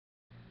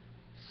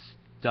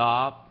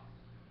Stop.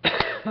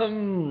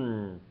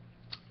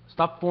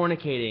 Stop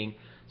fornicating.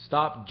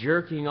 Stop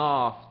jerking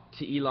off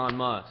to Elon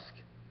Musk.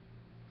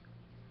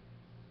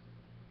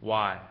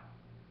 Why?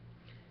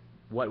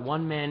 What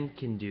one man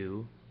can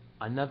do,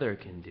 another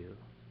can do.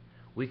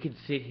 We could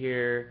sit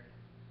here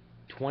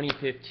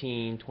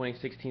 2015,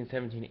 2016,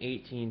 17,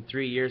 18,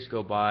 3 years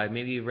go by,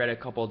 maybe you've read a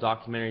couple of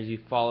documentaries, you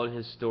followed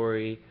his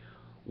story.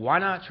 Why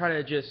not try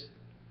to just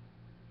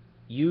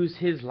use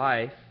his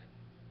life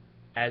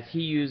as he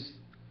used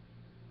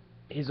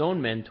his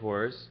own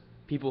mentors,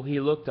 people he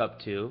looked up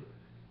to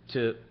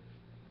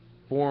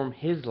form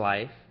his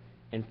life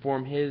and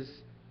form his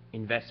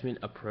investment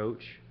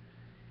approach?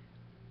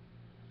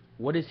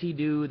 What does he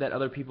do that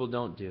other people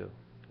don't do?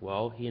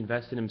 Well, he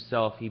invests in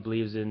himself. He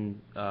believes in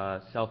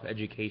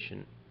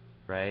self-education,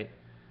 right?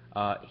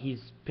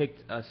 He's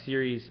picked a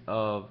series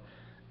of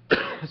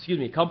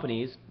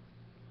companies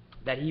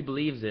that he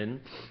believes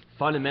in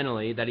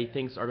fundamentally, that he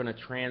thinks are going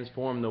to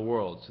transform the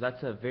world. So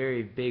that's a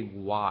very big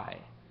why.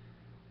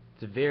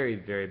 It's a very,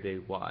 very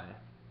big why.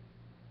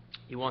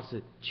 He wants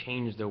to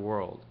change the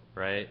world,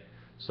 right?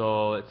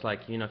 So it's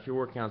like, if you're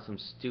working on some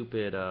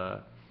stupid,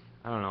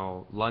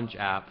 lunch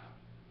app,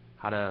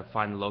 how to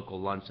find the local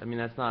lunch. I mean,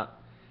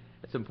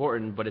 it's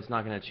important, but it's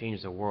not going to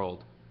change the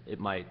world. It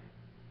might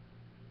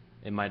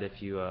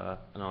if you,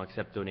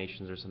 accept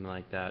donations or something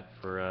like that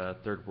for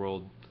third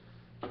world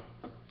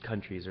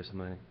countries or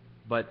something.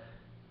 But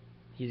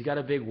he's got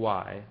a big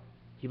why.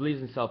 He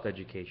believes in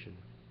self-education.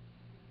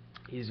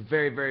 He's a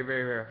very, very,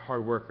 very, very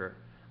hard worker.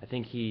 I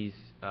think he's,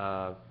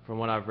 from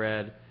what I've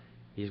read,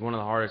 he's one of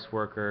the hardest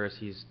workers.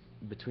 He's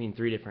between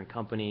 3 different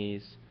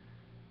companies.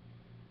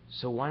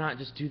 So why not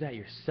just do that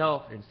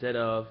yourself instead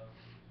of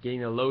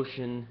getting the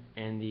lotion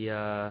and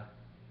the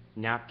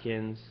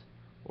napkins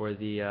or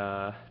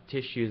the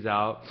tissues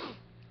out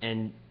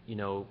and,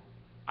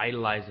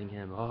 idolizing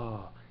him.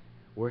 Oh,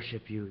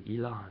 worship you,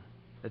 Elon.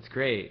 That's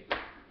great.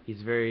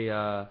 He's a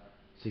very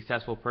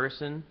successful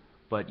person,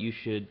 but you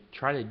should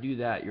try to do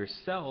that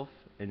yourself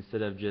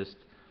instead of just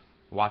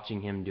watching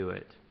him do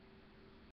it.